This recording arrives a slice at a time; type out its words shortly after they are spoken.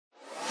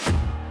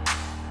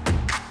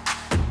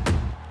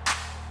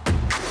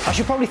I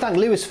should probably thank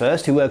Lewis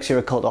first, who works here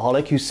at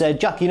Cultaholic, who said,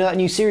 Jack, you know that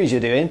new series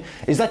you're doing,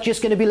 is that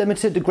just going to be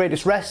limited to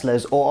greatest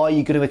wrestlers, or are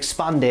you going to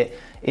expand it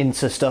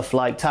into stuff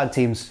like tag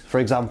teams, for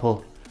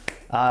example?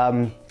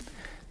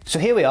 So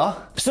here we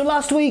are. So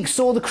last week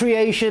saw the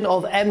creation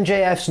of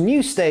MJF's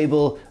new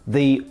stable,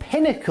 the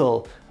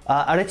Pinnacle,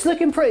 and it's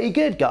looking pretty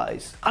good,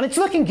 guys. And it's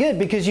looking good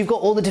because you've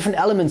got all the different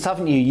elements,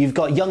 haven't you? You've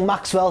got young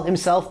Maxwell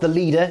himself, the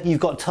leader. You've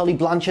got Tully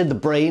Blanchard, the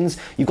brains.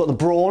 You've got the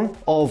brawn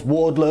of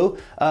Wardlow.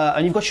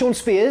 And you've got Sean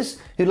Spears,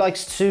 who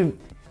likes to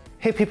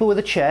hit people with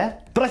a chair.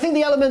 But I think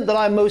the element that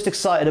I'm most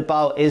excited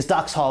about is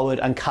Dax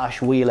Harwood and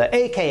Cash Wheeler,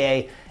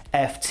 aka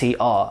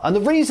FTR. And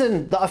the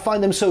reason that I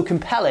find them so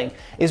compelling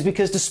is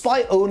because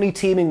despite only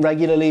teaming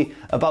regularly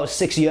about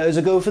 6 years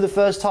ago for the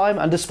first time,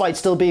 and despite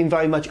still being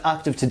very much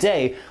active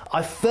today,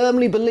 I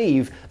firmly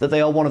believe that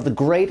they are one of the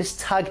greatest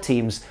tag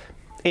teams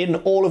in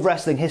all of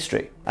wrestling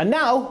history. And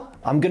now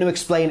I'm going to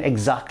explain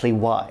exactly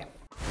why.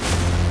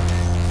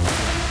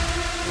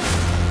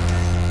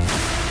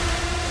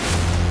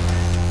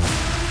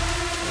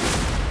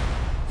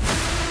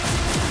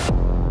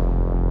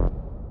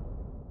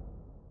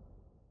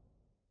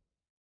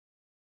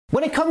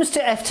 When it comes to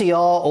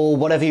FTR, or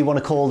whatever you want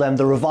to call them,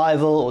 the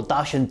Revival or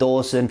Dash and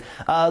Dawson,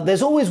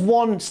 there's always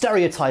one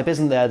stereotype,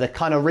 isn't there, that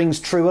kind of rings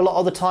true a lot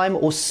of the time,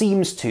 or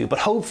seems to, but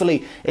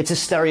hopefully it's a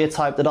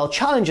stereotype that I'll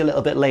challenge a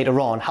little bit later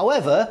on.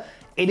 However,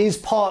 it is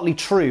partly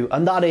true,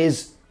 and that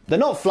is, they're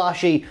not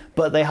flashy,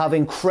 but they have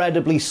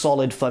incredibly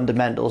solid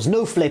fundamentals.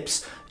 No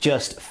flips,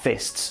 just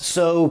fists.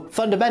 So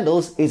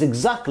fundamentals is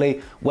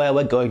exactly where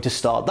we're going to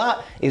start.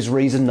 That is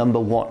reason number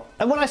one.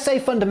 And when I say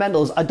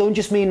fundamentals, I don't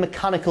just mean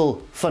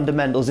mechanical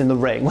fundamentals in the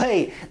ring.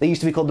 Wait, they used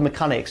to be called the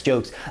mechanics,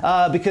 jokes.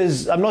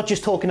 Because I'm not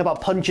just talking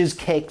about punches,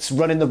 kicks,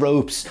 running the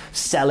ropes,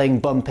 selling,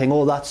 bumping,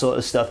 all that sort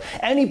of stuff.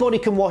 Anybody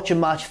can watch a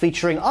match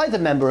featuring either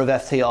member of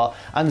FTR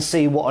and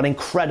see what an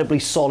incredibly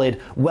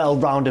solid,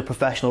 well-rounded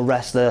professional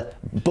wrestler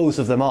both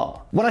of them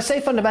are. When I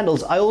say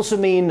fundamentals, I also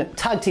mean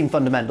tag team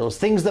fundamentals,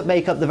 things that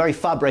make up the very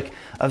fabric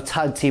of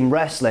tag team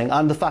wrestling,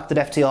 and the fact that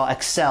FTR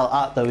excel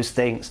at those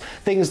things.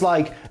 Things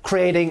like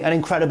creating an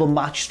incredible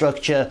match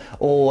structure,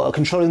 or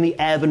controlling the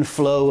ebb and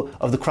flow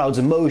of the crowd's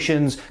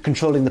emotions,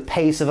 controlling the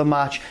pace of a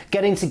match,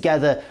 getting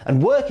together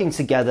and working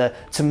together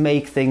to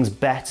make things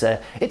better.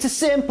 It's a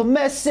simple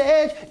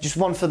message, just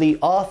one for the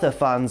Arthur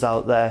fans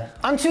out there.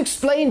 And to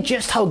explain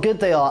just how good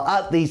they are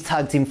at these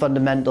tag team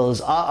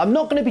fundamentals, I'm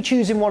not going to be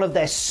choosing one of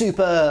their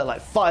super,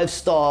 like,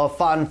 5-star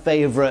fan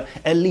favorite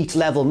elite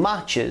level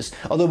matches,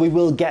 although we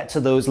will get to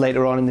those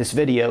later on in this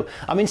video.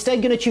 I'm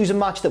instead going to choose a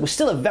match that was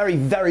still a very,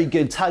 very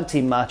good tag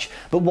team match,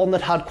 but one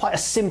that had quite a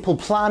simple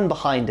plan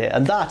behind it,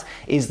 and that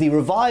is the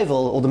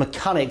Revival, or the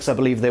Mechanics I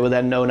believe they were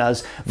then known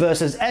as,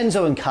 versus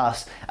Enzo and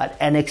Cass at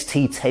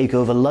NXT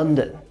TakeOver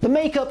London. The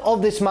makeup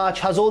of this match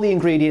has all the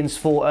ingredients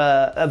for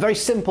a very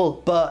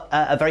simple but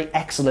a very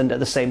excellent at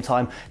the same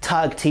time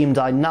tag team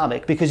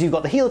dynamic, because you've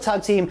got the heel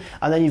tag team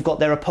and then you've got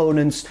their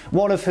opponents,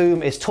 one of whom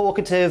is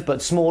talkative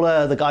but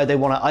smaller, the guy they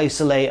want to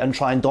isolate and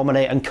try and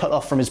dominate and cut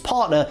off from his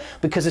partner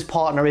because his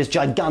partner is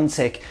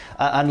gigantic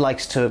and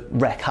likes to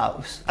wreck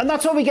house. And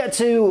that's where we get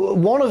to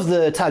one of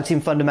the tag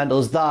team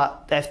fundamentals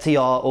that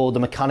FTR or the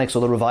Mechanics or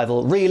the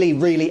Revival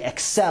really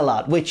excel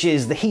at, which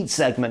is the heat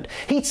segment.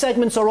 Heat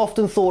segments are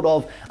often thought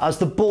of as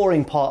the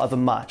boring part of a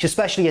match,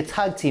 especially a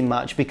tag team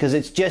match, because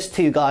it's just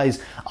two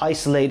guys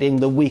isolating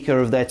the weaker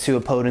of their two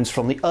opponents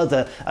from the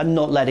other and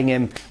not letting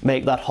him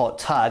make that hot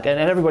tag. And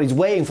everybody's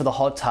waiting for the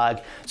hot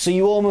tag, so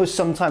you almost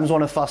sometimes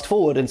want to fast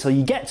forward until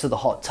you get to the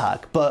hot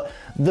tag. But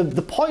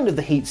the point of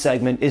the heat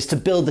segment is to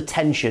build the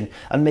tension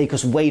and make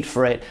us wait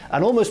for it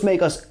and almost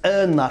make us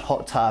earn that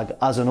hot tag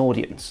as an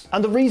audience.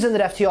 And the reason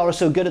that FTR are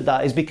so good at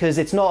that is because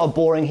it's not a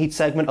boring heat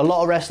segment. A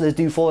lot of wrestlers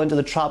do fall into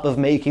the trap of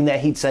making their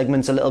heat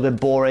segments a little bit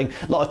boring,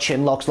 a lot of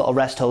chin locks, a lot of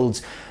rest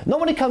holds. Not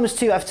when it comes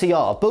to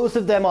FTR. Both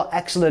of them are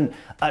excellent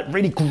at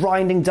really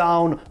grinding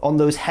down on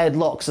those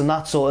headlocks and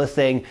that sort of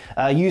thing,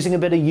 using a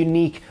bit of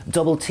unique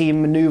double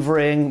team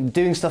maneuvering,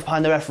 doing stuff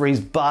behind the referee's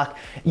back.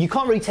 You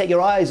can't really take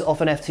your eyes off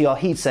an FTR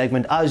heat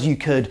segment as you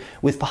could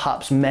with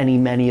perhaps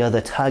many other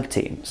tag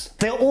teams.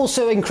 They're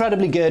also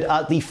incredibly good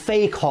at the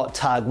fake hot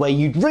tag, where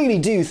you really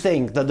do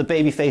think that the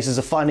baby faces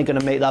are finally going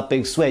to make that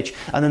big switch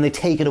and then they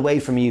take it away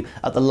from you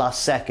at the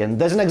last second.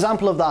 There's an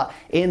example of that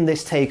in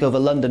this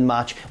TakeOver London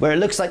match where it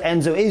looks like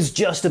Enzo is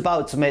just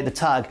about to make the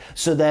tag,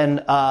 so then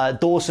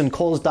Dawson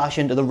calls Dash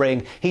into the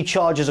ring, he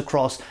charges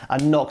across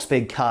and knocks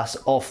Big Cass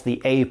off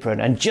the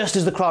apron, and just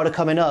as the crowd are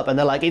coming up and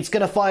they're like, it's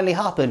gonna finally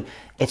happen,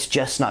 it's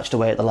just snatched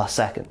away at the last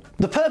second.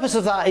 The purpose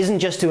of that isn't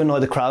just to annoy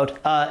the crowd,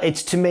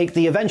 it's to make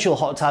the eventual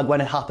hot tag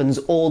when it happens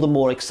all the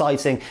more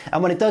exciting,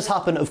 and when it does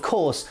happen, of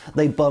course,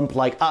 they bump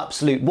like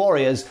absolute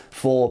warriors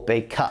for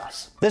Big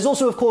Cass. There's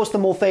also, of course, the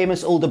more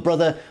famous older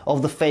brother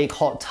of the fake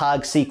hot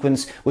tag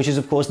sequence, which is,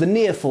 of course, the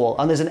near fall,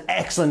 and there's an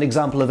excellent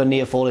example of a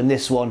near fall in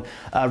this one,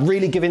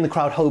 really giving the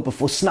crowd hope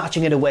before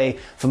snatching it away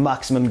for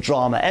maximum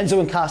drama. Enzo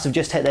and Cass have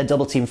just hit their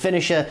double team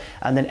finisher,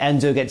 and then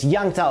Enzo gets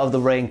yanked out of the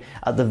ring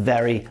at the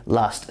very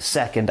last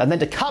second. second. And then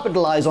to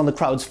capitalize on the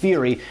crowd's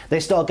fury, they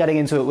start getting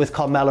into it with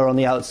Carmella on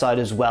the outside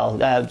as well.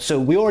 So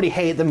we already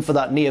hate them for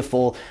that near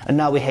fall, and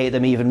now we hate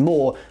them even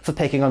more for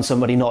picking on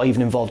somebody not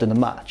even involved in the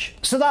match.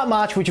 So that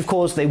match, which of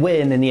course they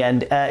win in the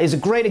end, is a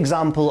great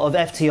example of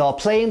FTR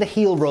playing the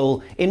heel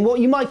role in what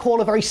you might call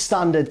a very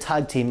standard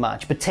tag team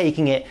match, but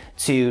taking it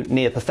to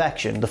near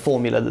perfection, the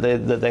formula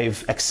that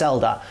they've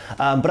excelled at.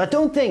 But I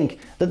don't think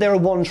that they're a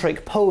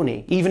one-trick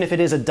pony, even if it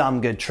is a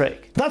damn good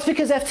trick. That's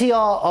because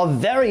FTR are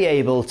very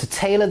able to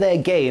tailor their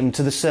game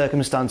to the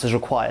circumstances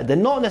required. They're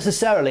not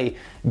necessarily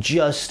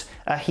just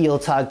a heel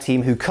tag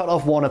team who cut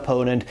off one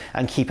opponent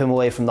and keep him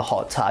away from the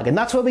hot tag. And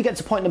that's where we get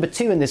to point number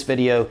 2 in this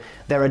video,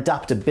 their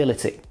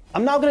adaptability.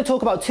 I'm now going to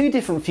talk about 2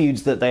 different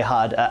feuds that they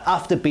had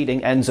after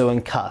beating Enzo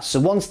and Cass. So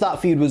once that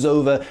feud was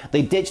over,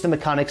 they ditched the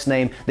Mechanics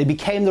name, they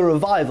became the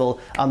Revival,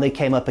 and they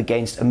came up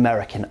against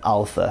American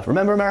Alpha.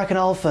 Remember American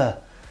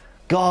Alpha?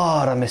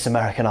 God, I miss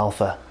American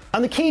Alpha.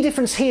 And the key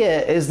difference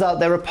here is that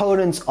their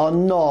opponents are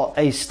not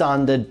a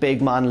standard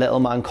big man, little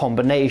man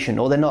combination,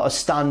 or they're not a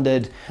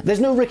standard...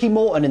 There's no Ricky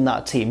Morton in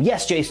that team.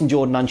 Yes, Jason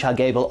Jordan and Chad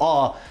Gable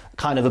are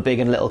kind of a big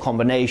and little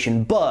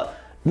combination, but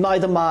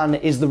neither man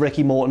is the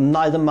Ricky Morton,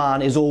 neither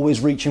man is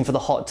always reaching for the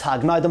hot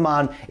tag, neither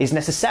man is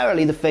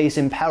necessarily the face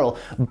in peril.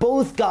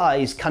 Both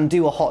guys can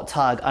do a hot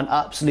tag and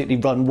absolutely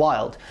run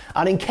wild.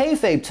 And in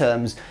kayfabe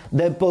terms,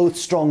 they're both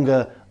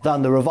stronger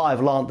than the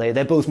Revival, aren't they?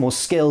 They're both more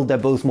skilled, they're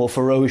both more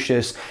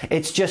ferocious.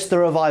 It's just the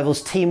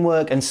Revival's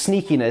teamwork and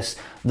sneakiness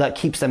that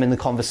keeps them in the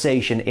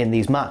conversation in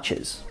these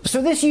matches.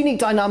 So this unique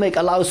dynamic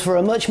allows for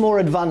a much more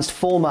advanced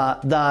format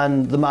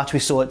than the match we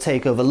saw at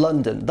TakeOver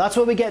London. That's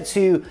where we get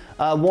to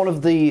one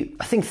of the,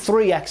 I think,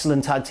 3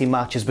 excellent tag team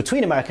matches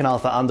between American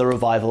Alpha and the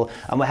Revival,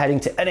 and we're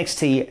heading to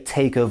NXT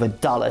TakeOver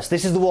Dallas.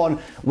 This is the one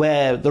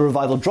where the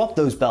Revival dropped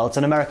those belts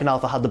and American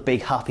Alpha had the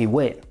big happy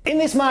win. In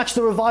this match,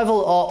 the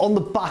Revival are on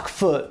the back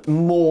foot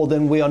more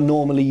than we are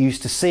normally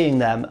used to seeing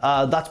them.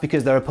 That's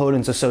because their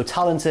opponents are so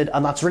talented,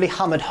 and that's really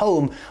hammered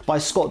home by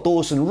Scott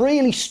Dawson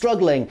really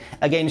struggling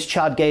against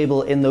Chad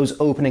Gable in those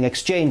opening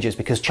exchanges,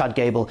 because Chad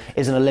Gable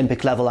is an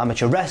Olympic level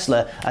amateur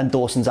wrestler and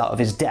Dawson's out of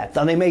his depth,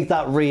 and they make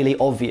that really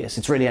obvious.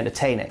 It's really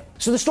entertaining.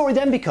 So the story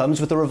then becomes,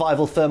 with the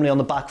Revival firmly on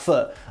the back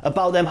foot,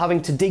 about them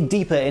having to dig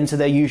deeper into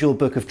their usual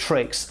book of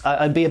tricks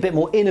and be a bit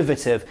more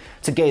innovative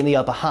to gain the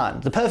upper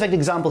hand. The perfect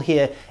example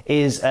here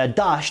is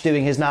Dash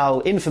doing his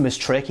now infamous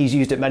trick, he's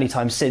used it many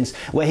times since,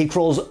 where he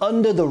crawls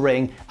under the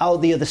ring,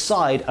 out the other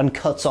side, and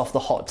cuts off the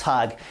hot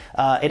tag.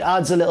 It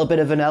adds a little bit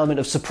of an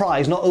element of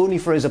surprise, not only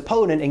for his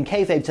opponent in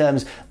kayfabe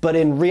terms, but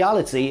in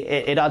reality,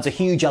 it adds a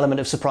huge element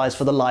of surprise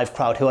for the live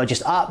crowd, who are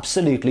just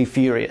absolutely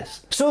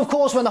furious. So of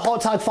course, when the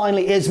hot tag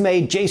finally is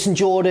made, Jason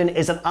Jordan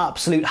is an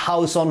absolute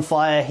house on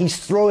fire. He's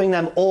throwing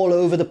them all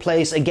over the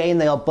place. Again,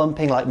 they are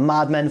bumping like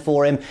madmen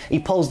for him. He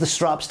pulls the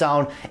straps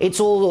down.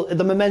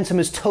 The momentum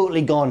is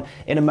totally gone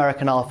in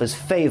American Alpha's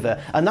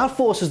favor, and that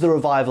forces the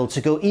Revival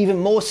to go even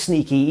more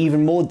sneaky,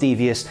 even more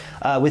devious,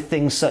 with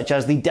things such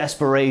as the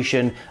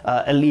desperation,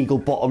 illegal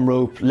bottom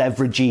rope,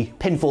 leveragey,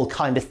 pinfall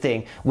kind of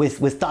thing,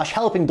 with Dash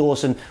helping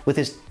Dawson with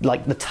his,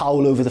 like, the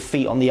towel over the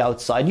feet on the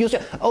outside.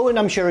 Owen,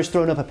 I'm sure, has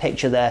thrown up a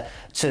picture there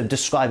to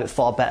describe it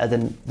far better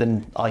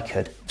than I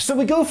could. So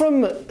we go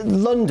from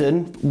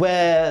London,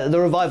 where the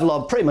Revival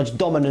are pretty much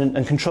dominant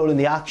and controlling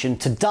the action,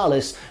 to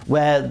Dallas,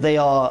 where they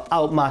are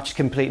outmatched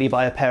completely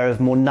by a pair of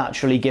more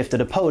naturally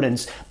gifted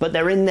opponents, but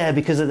they're in there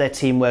because of their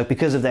teamwork,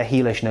 because of their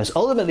heelishness.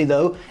 Ultimately,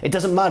 though, it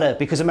doesn't matter,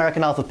 because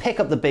American Alpha pick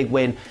up the big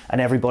win,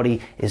 and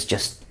everybody is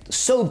just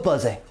so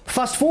buzzy.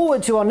 Fast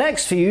forward to our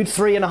next feud,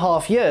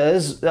 3.5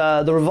 years,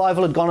 the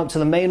Revival had gone up to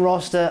the main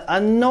roster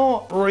and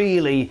not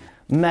really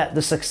met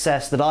the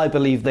success that I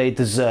believe they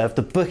deserved.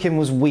 The booking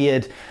was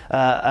weird,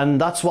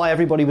 and that's why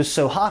everybody was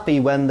so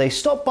happy when they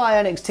stopped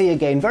by NXT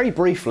again very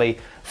briefly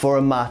for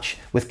a match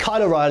with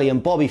Kyle O'Reilly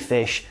and Bobby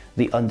Fish,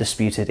 the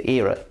Undisputed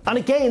Era. And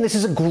again, this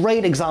is a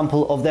great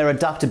example of their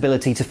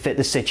adaptability to fit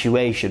the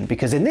situation,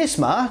 because in this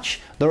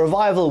match, the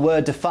Revival were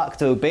de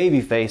facto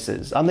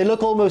babyfaces, and they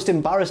look almost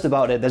embarrassed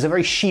about it. There's a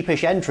very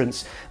sheepish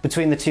entrance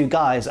between the two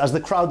guys, as the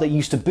crowd that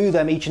used to boo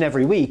them each and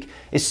every week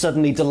is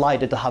suddenly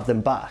delighted to have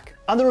them back.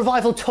 And the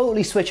Revival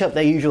totally switch up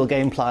their usual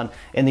game plan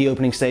in the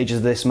opening stages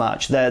of this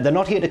match. They're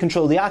not here to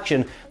control the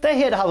action, they're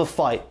here to have a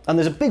fight. And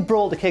there's a big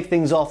brawl to kick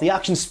things off, the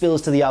action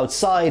spills to the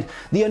outside,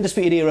 the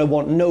Undisputed Era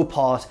want no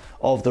part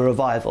of the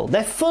Revival.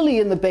 They're fully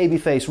in the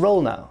babyface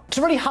role now.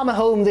 To really hammer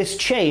home this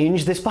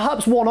change, this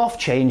perhaps one-off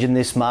change in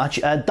this match,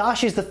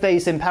 Dash is the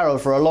face in peril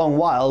for a long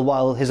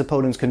while his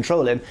opponents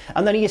control him,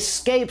 and then he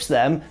escapes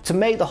them to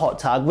make the hot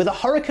tag with a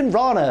Hurricane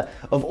Rana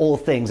of all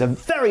things, a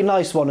very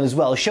nice one as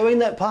well, showing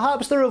that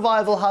perhaps the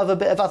Revival have a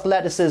bit of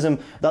athleticism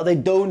that they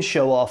don't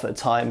show off at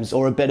times,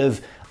 or a bit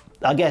of,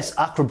 I guess,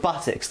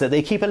 acrobatics that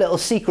they keep a little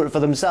secret for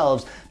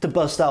themselves to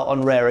bust out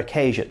on rare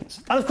occasions.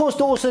 And of course,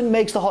 Dawson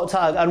makes the hot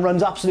tag and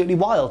runs absolutely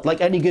wild,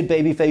 like any good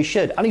babyface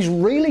should. And he's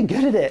really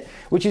good at it,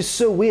 which is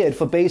so weird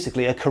for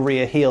basically a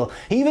career heel.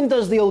 He even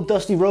does the old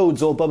Dusty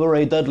Rhodes or Bubba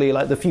Ray Dudley,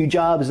 like the few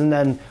jabs and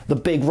then the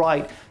big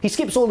right. He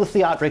skips all the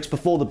theatrics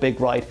before the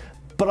big right,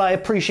 but I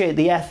appreciate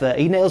the effort.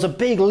 He nails a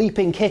big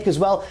leaping kick as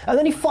well, and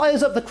then he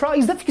fires up the crowd.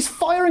 He's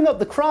firing up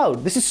the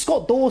crowd. This is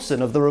Scott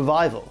Dawson of the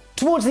Revival.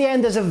 Towards the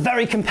end, there's a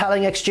very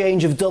compelling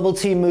exchange of double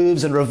team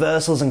moves and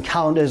reversals and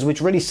counters,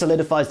 which really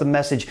solidifies the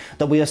message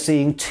that we are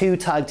seeing two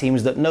tag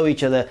teams that know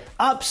each other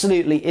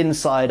absolutely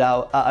inside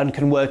out and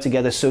can work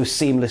together so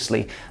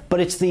seamlessly.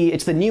 But it's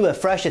the newer,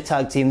 fresher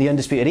tag team, the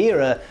Undisputed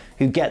Era,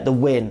 who get the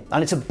win.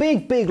 And it's a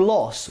big, big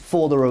loss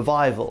for the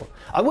Revival.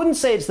 I wouldn't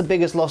say it's the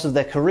biggest loss of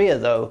their career,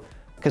 though,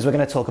 because we're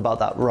going to talk about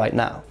that right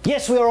now.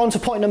 Yes, we are on to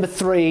point number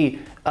 3,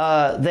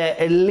 their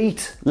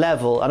elite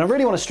level, and I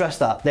really want to stress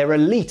that, their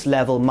elite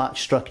level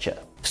match structure.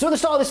 So at the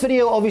start of this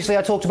video, obviously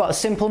I talked about a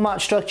simple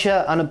match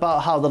structure and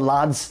about how the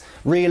lads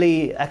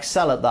really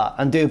excel at that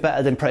and do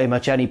better than pretty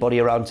much anybody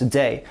around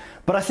today.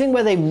 But I think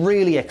where they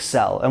really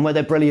excel and where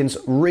their brilliance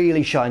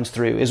really shines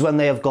through is when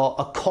they have got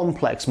a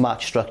complex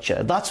match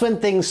structure. That's when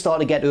things start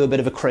to get to a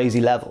bit of a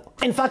crazy level.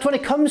 In fact, when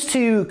it comes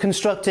to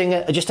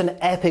constructing just an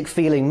epic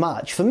feeling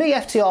match, for me,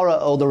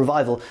 FTR or the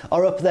Revival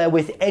are up there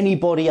with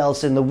anybody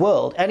else in the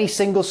world. Any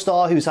single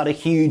star who's had a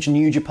huge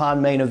New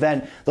Japan main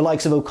event, the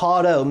likes of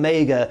Okada,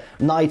 Omega,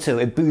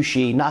 Naito,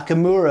 Ibushi,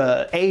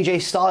 Nakamura,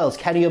 AJ Styles,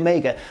 Kenny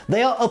Omega,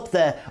 they are up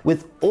there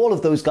with all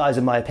of those guys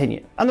in my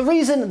opinion. And the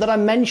reason that I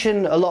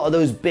mention a lot of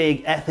those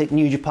big epic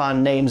New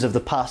Japan names of the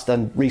past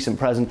and recent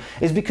present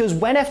is because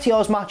when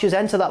FTR's matches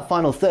enter that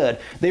final third,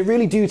 they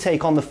really do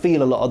take on the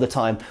feel a lot of the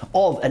time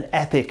of an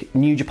epic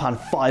New Japan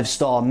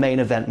 5-star main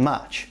event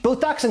match.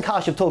 Both Dax and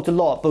Cash have talked a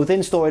lot, both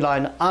in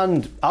storyline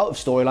and out of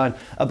storyline,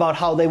 about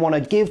how they want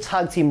to give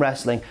tag team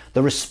wrestling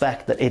the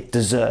respect that it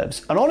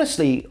deserves. And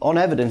honestly, on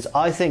evidence,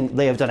 I think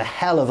they have done a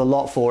hell of a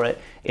lot for it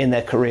in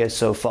their careers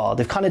so far.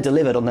 They've kind of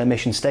delivered on their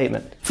mission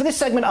statement. For this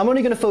segment, I'm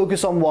only going to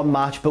focus on one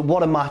match, but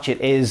what a match it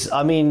is.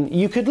 I mean,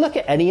 you could look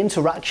at any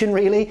interaction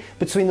really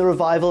between the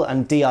Revival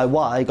and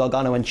DIY,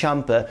 Gargano and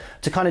Ciampa,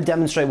 to kind of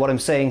demonstrate what I'm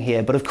saying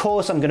here, but of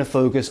course I'm going to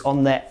focus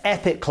on their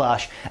epic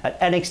clash at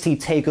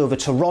NXT TakeOver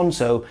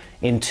Toronto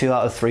in 2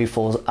 out of 3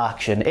 Falls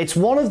action. It's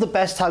one of the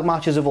best tag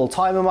matches of all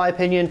time in my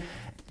opinion.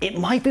 It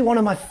might be one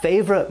of my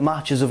favourite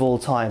matches of all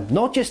time.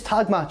 Not just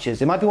tag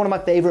matches, it might be one of my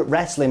favourite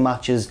wrestling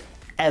matches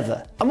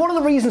ever. And one of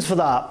the reasons for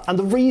that, and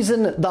the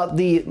reason that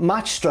the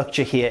match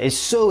structure here is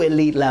so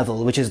elite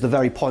level, which is the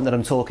very point that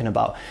I'm talking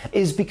about,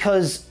 is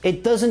because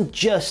it doesn't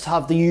just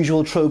have the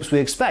usual tropes we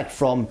expect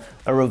from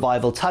a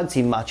Revival tag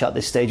team match at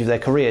this stage of their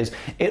careers.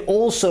 It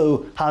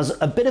also has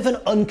a bit of an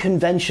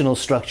unconventional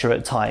structure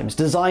at times,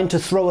 designed to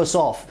throw us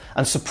off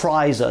and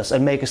surprise us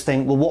and make us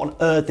think, well, what on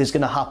earth is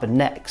going to happen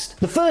next?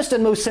 The first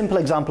and most simple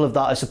example of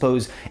that, I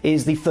suppose,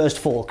 is the first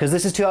fall, because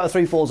this is 2 out of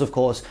 3 falls, of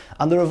course,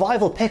 and the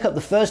Revival pick up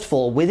the first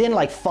fall within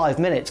like 5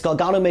 minutes.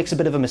 Gargano makes a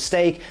bit of a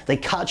mistake, they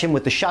catch him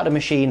with the Shatter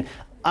Machine,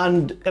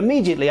 and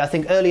immediately, I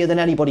think earlier than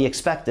anybody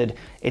expected,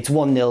 it's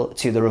 1-0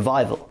 to the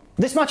Revival.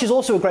 This match is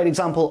also a great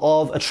example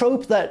of a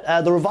trope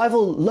that the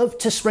Revival love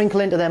to sprinkle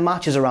into their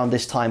matches around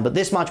this time, but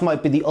this match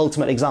might be the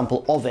ultimate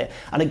example of it.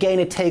 And again,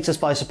 it takes us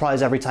by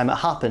surprise every time it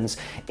happens.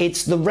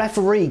 It's the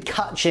referee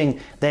catching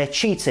their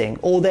cheating,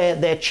 or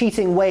their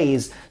cheating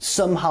ways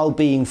somehow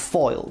being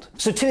foiled.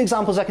 So 2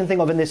 examples I can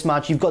think of in this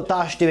match. You've got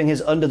Dash doing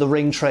his under the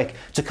ring trick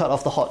to cut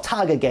off the hot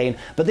tag again,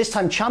 but this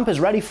time Ciampa's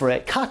ready for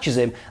it, catches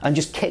him, and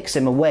just kicks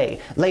him away.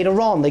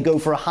 Later on, they go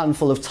for a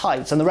handful of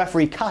tights, and the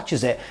referee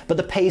catches it, but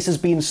the pace has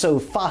been so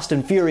fast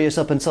and furious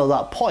up until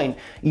that point,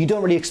 you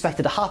don't really expect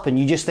it to happen.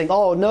 You just think,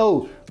 oh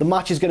no, the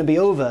match is going to be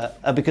over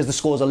because the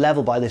scores are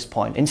level by this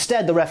point.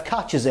 Instead, the ref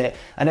catches it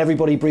and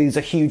everybody breathes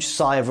a huge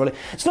sigh of relief.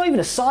 It's not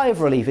even a sigh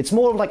of relief, it's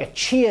more of like a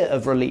cheer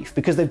of relief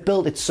because they've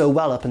built it so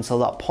well up until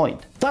that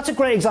point. That's a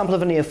great example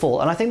of a near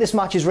fall, and I think this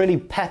match is really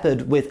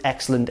peppered with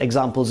excellent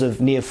examples of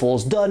near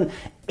falls done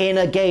in,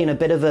 again, a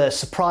bit of a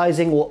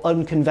surprising or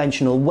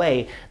unconventional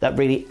way that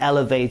really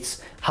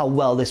elevates how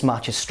well this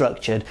match is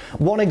structured.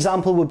 One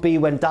example would be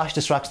when Dash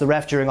distracts the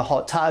ref during a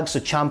hot tag, so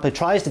Ciampa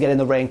tries to get in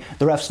the ring,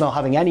 the ref's not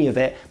having any of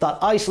it, that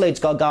isolates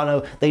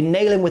Gargano, they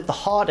nail him with the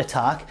heart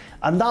attack,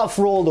 and that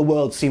for all the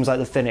world seems like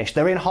the finish.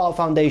 They're in Heart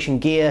Foundation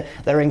gear,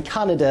 they're in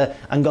Canada,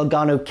 and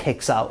Gargano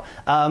kicks out.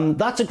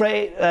 That's a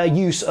great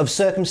use of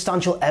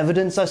circumstantial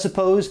evidence, I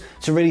suppose,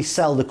 to really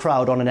sell the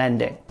crowd on an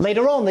ending.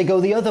 Later on, they go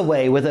the other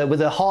way with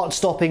a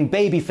heart-stopping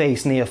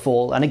babyface near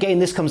fall, and again,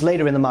 this comes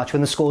later in the match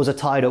when the scores are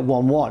tied at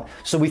 1-1.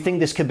 So we think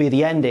this could be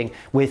the ending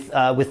with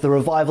the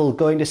Revival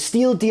going to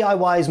steal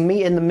DIY's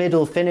meet in the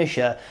middle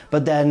finisher,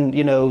 but then,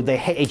 you know, they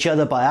hit each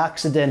other by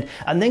accident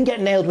and then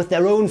get nailed with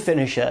their own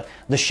finisher,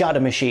 the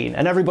Shatter Machine,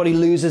 and everybody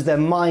loses their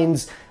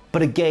minds.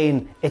 But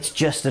again, it's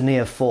just a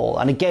near fall.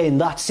 And again,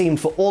 that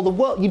seemed for all the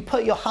world, you'd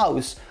put your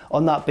house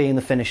on that being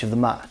the finish of the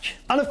match.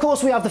 And of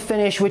course we have the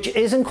finish, which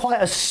isn't quite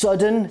as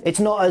sudden, it's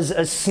not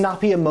as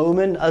snappy a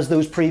moment as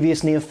those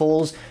previous near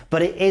falls,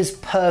 but it is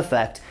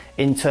perfect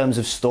in terms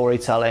of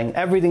storytelling.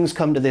 Everything's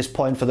come to this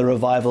point for the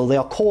Revival. They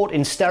are caught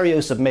in stereo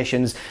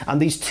submissions,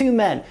 and these 2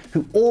 men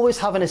who always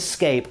have an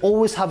escape,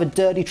 always have a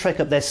dirty trick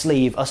up their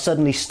sleeve, are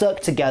suddenly stuck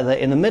together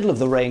in the middle of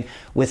the ring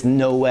with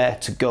nowhere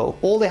to go.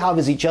 All they have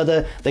is each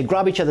other. They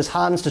grab each other's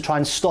hands to try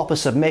and stop a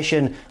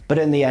submission, but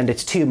in the end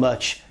it's too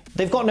much.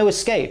 They've got no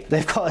escape.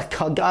 They've got a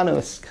Gargano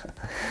escape.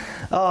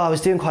 Oh, I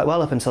was doing quite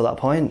well up until that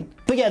point.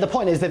 But yeah, the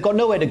point is they've got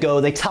nowhere to go,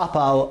 they tap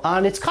out,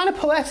 and it's kind of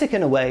poetic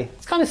in a way.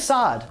 It's kind of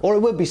sad, or it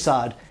would be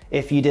sad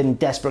if you didn't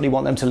desperately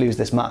want them to lose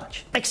this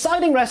match.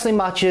 Exciting wrestling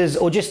matches,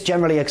 or just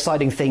generally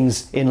exciting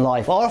things in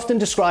life, are often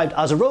described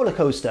as a roller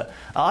coaster.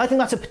 I think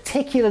that's a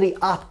particularly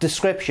apt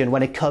description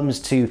when it comes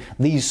to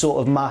these sort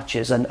of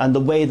matches and the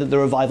way that the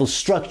Revival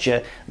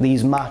structure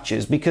these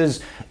matches,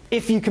 because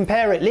if you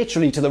compare it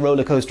literally to the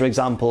roller coaster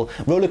example,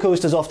 roller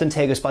coasters often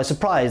take us by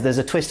surprise. There's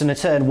a twist and a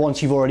turn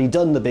once you've already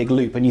done the big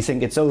loop and you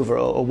think it's over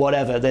or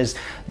whatever. This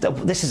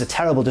is a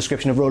terrible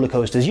description of roller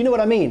coasters. You know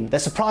what I mean? They're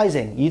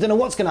surprising. You don't know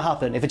what's going to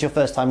happen if it's your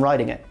first time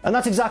riding it. And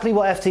that's exactly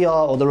what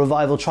FTR or the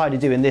Revival tried to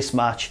do in this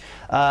match,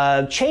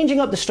 changing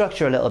up the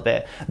structure a little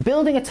bit,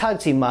 building a tag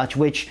team match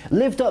which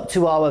lived up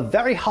to our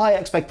very high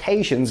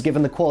expectations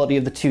given the quality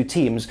of the two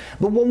teams,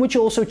 but one which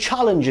also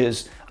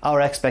challenges our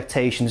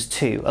expectations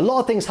too. A lot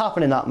of things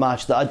happen in that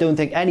match that I don't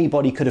think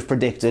anybody could have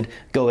predicted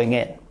going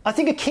in. I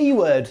think a key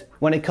word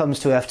when it comes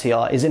to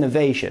FTR is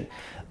innovation.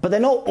 But they're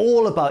not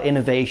all about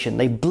innovation,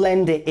 they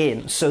blend it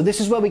in. So this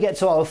is where we get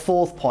to our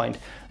fourth point.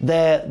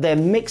 They're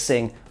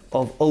mixing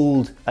of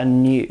old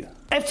and new.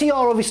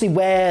 FTR obviously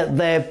wear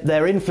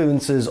their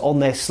influences on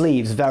their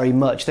sleeves very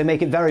much. They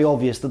make it very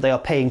obvious that they are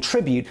paying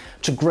tribute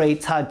to great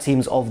tag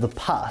teams of the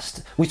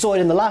past. We saw it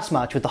in the last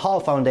match with the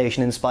Hart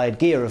Foundation inspired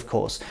gear, of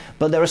course,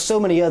 but there are so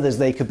many others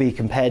they could be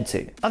compared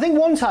to. I think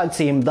one tag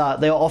team that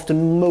they are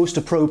often most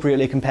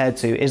appropriately compared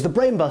to is the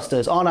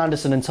Brainbusters, Arn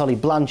Anderson and Tully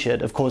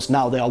Blanchard. Of course,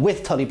 now they are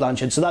with Tully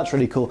Blanchard, so that's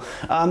really cool.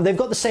 They've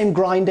got the same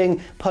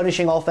grinding,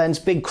 punishing offense,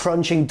 big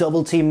crunching,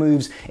 double team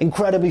moves,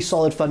 incredibly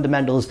solid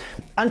fundamentals,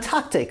 and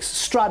tactics,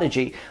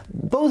 strategy.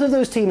 Both of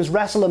those teams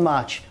wrestle a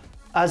match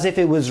as if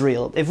it was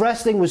real. If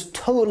wrestling was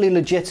totally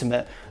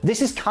legitimate,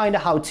 this is kind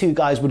of how two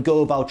guys would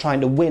go about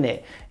trying to win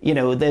it. You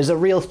know, there's a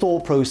real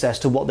thought process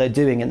to what they're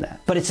doing in there.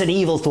 But it's an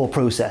evil thought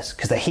process,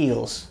 because they're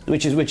heels,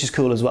 which is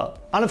cool as well.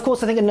 And of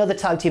course, I think another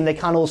tag team they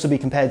can also be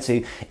compared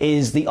to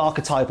is the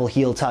archetypal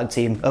heel tag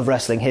team of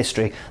wrestling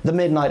history, the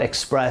Midnight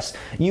Express.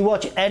 You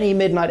watch any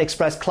Midnight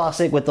Express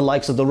classic with the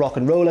likes of the Rock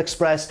and Roll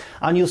Express,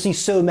 and you'll see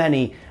so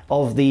many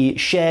of the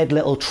shared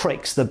little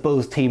tricks that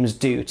both teams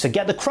do to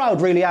get the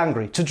crowd really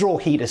angry, to draw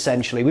heat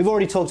essentially. We've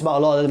already talked about a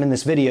lot of them in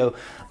this video,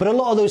 but a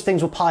lot of those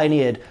things were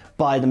pioneered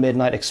by the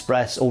Midnight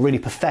Express, or really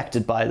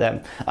perfected by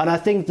them. And I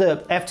think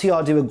that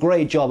FTR do a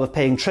great job of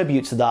paying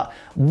tribute to that,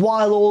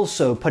 while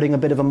also putting a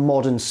bit of a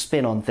modern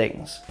spin on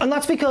things. And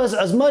that's because,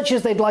 as much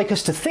as they'd like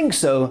us to think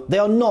so, they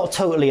are not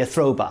totally a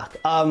throwback.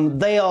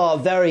 They are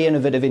very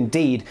innovative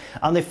indeed,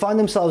 and they find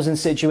themselves in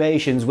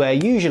situations where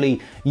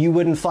usually you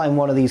wouldn't find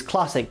one of these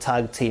classic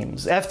tag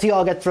teams.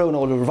 FTR get thrown,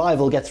 or the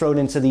Revival get thrown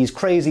into these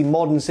crazy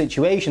modern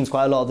situations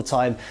quite a lot of the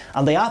time,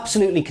 and they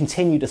absolutely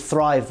continue to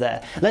thrive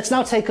there. Let's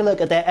now take a look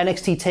at their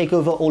NXT TakeOver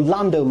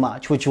Orlando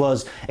match, which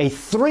was a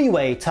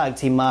three-way tag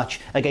team match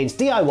against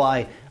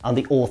DIY and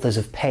the Authors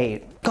of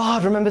Pain.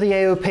 God, remember the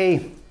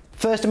AOP?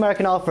 First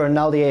American Alpha and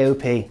now the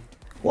AOP.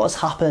 What's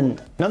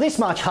happened? Now this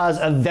match has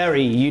a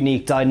very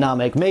unique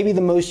dynamic, maybe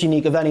the most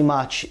unique of any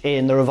match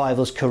in the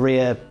Revival's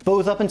career,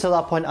 both up until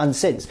that point and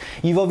since.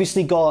 You've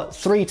obviously got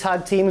three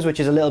tag teams,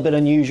 which is a little bit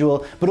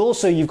unusual, but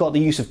also you've got the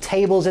use of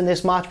tables in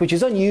this match, which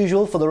is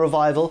unusual for the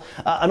Revival,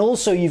 and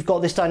also you've got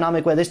this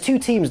dynamic where there's two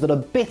teams that are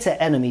bitter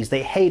enemies,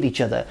 they hate each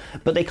other,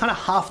 but they kind of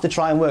have to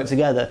try and work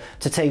together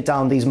to take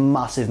down these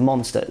massive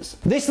monsters.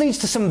 This leads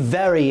to some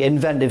very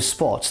inventive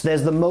spots.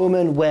 There's the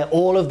moment where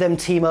all of them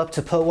team up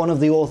to put one of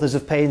the Authors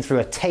of Pain through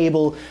a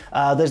table.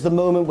 There's the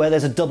moment where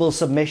there's a double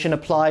submission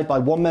applied by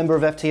one member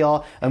of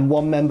FTR and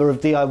one member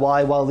of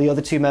DIY, while the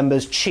other two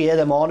members cheer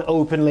them on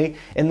openly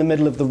in the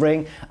middle of the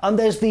ring. And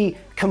there's the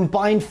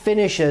combined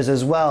finishers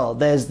as well.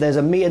 There's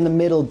a meet in the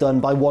middle done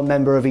by one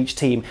member of each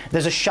team.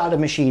 There's a shadow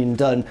machine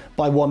done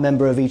by one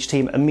member of each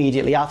team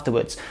immediately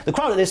afterwards. The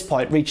crowd at this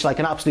point reached like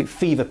an absolute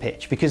fever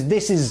pitch, because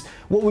this is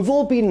what we've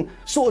all been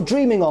sort of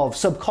dreaming of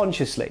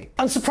subconsciously.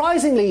 And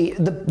surprisingly,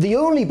 the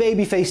only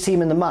babyface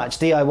team in the match,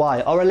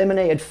 DIY, are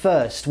eliminated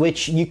first,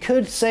 which you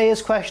could say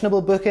is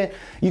questionable booking.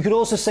 You could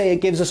also say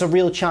it gives us a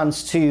real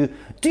chance to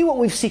do what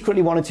we've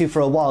secretly wanted to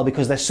for a while,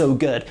 because they're so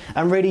good,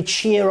 and really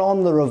cheer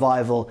on the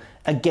Revival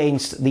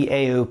against the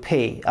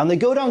AOP. And they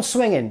go down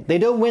swinging. They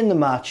don't win the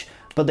match,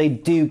 but they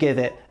do give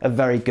it a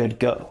very good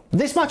go.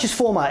 This match's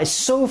format is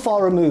so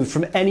far removed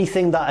from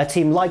anything that a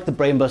team like the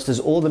Brainbusters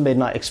or the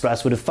Midnight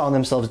Express would have found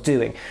themselves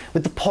doing,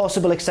 with the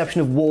possible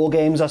exception of War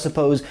Games, I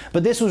suppose,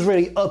 but this was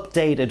really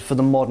updated for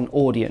the modern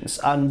audience.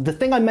 And the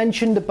thing I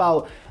mentioned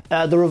about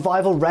the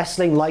Revival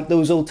wrestling like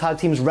those old tag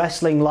teams,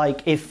 wrestling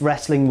like if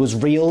wrestling was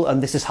real,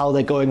 and this is how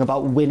they're going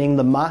about winning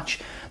the match.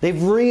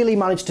 They've really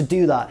managed to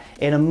do that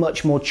in a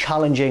much more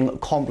challenging,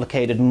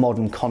 complicated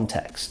modern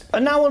context.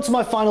 And now on to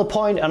my final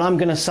point, and I'm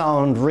going to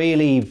sound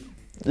really...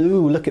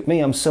 Ooh, look at me,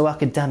 I'm so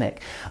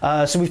academic.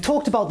 So we've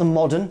talked about the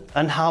modern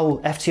and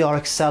how FTR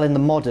excel in the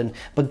modern,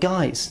 but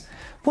guys,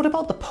 what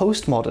about the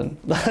postmodern?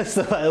 That's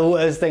the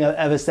worst thing I've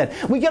ever said.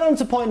 We get on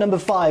to point number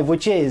 5,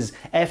 which is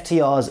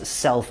FTR's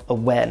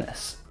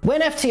self-awareness.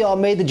 When FTR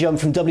made the jump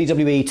from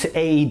WWE to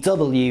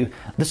AEW,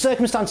 the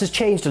circumstances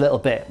changed a little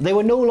bit. They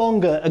were no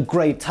longer a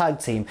great tag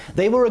team.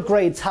 They were a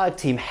great tag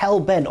team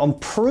hell-bent on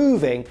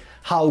proving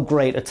how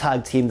great a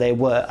tag team they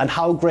were and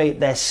how great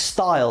their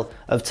style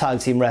of tag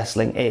team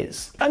wrestling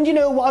is. And you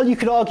know, while you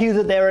could argue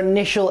that their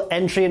initial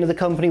entry into the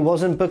company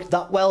wasn't booked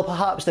that well,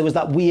 perhaps, there was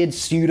that weird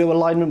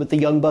pseudo-alignment with the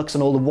Young Bucks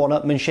and all the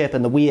one-upmanship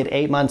and the weird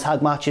 8-man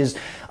tag matches,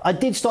 I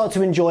did start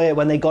to enjoy it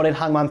when they got in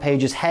Hangman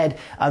Page's head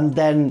and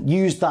then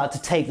used that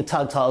to take the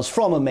tag titles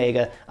from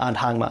Omega and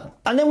Hangman.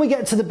 And then we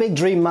get to the big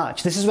dream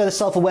match. This is where the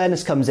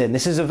self-awareness comes in.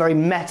 This is a very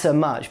meta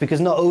match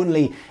because not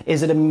only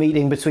is it a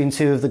meeting between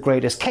two of the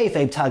greatest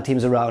kayfabe tag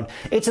teams around,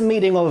 it's a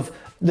meeting of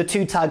the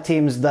two tag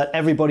teams that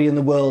everybody in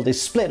the world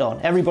is split on.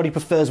 Everybody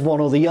prefers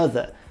one or the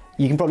other.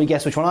 You can probably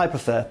guess which one I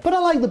prefer, but I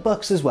like the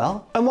Bucks as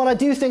well. And while I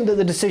do think that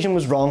the decision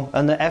was wrong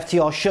and that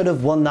FTR should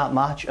have won that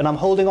match, and I'm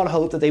holding on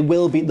hope that they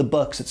will beat the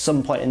Bucks at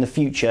some point in the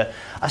future,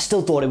 I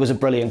still thought it was a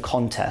brilliant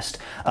contest.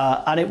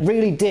 And it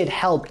really did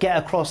help get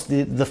across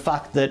the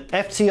fact that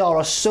FTR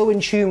are so in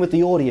tune with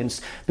the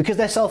audience because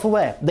they're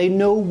self-aware. They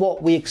know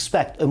what we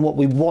expect and what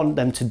we want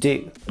them to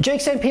do.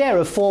 Jake St. Pierre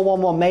of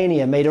 411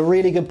 Mania made a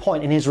really good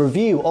point in his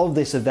review of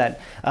this event.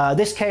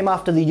 This came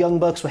after the Young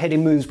Bucks were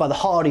hitting moves by the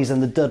Hardys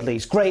and the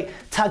Dudleys. Great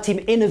tag team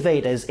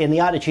innovators in the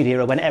Attitude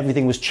Era when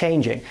everything was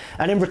changing.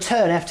 And in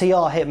return,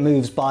 FTR hit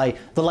moves by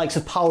the likes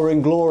of Power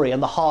and Glory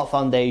and the Hart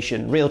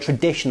Foundation, real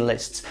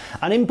traditionalists.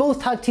 And in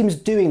both tag teams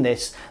doing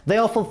this, they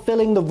are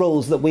fulfilling the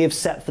roles that we have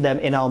set for them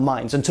in our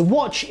minds. And to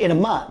watch in a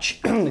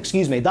match,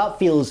 excuse me, that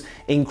feels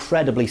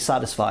incredibly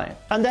satisfying.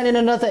 And then in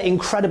another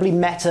incredibly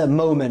meta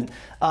moment,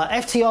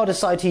 FTR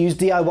decide to use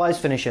DIY's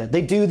finisher.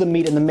 They do the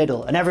meet in the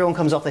middle and everyone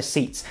comes off their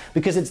seats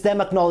because it's them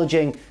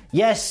acknowledging,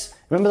 yes,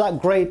 remember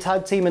that great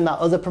tag team in that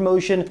other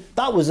promotion?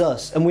 That was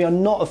us, and we are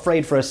not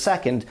afraid for a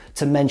second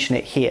to mention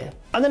it here.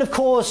 And then of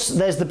course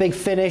there's the big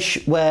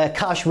finish where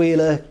Cash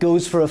Wheeler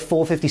goes for a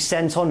 450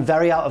 senton,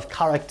 very out of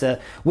character,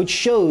 which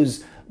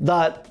shows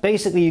that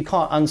basically you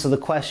can't answer the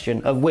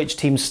question of which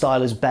team's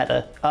style is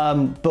better.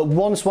 But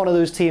once one of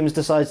those teams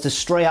decides to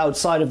stray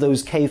outside of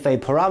those kayfabe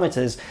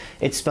parameters,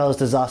 it spells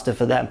disaster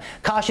for them.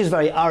 Cash is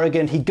very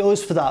arrogant, he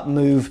goes for that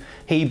move,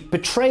 he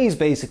betrays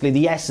basically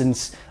the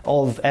essence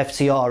of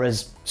FTR,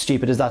 as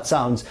stupid as that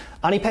sounds,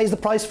 and he pays the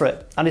price for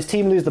it, and his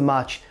team lose the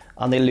match,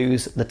 and they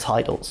lose the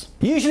titles.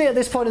 Usually at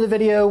this point in the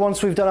video,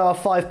 once we've done our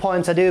 5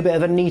 points, I do a bit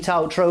of a neat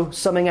outro,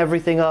 summing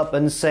everything up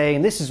and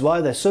saying this is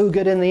why they're so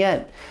good in the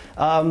end.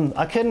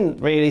 I couldn't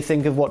really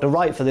think of what to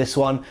write for this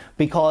one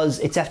because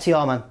it's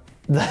FTR, man.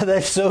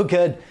 They're so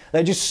good.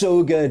 They're just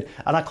so good.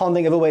 And I can't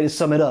think of a way to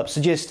sum it up.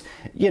 So just,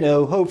 you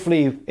know,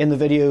 hopefully in the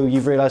video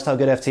you've realised how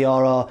good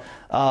FTR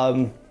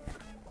are.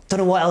 Don't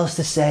know what else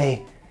to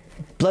say.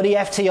 Bloody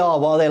FTR,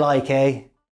 what are they like, eh?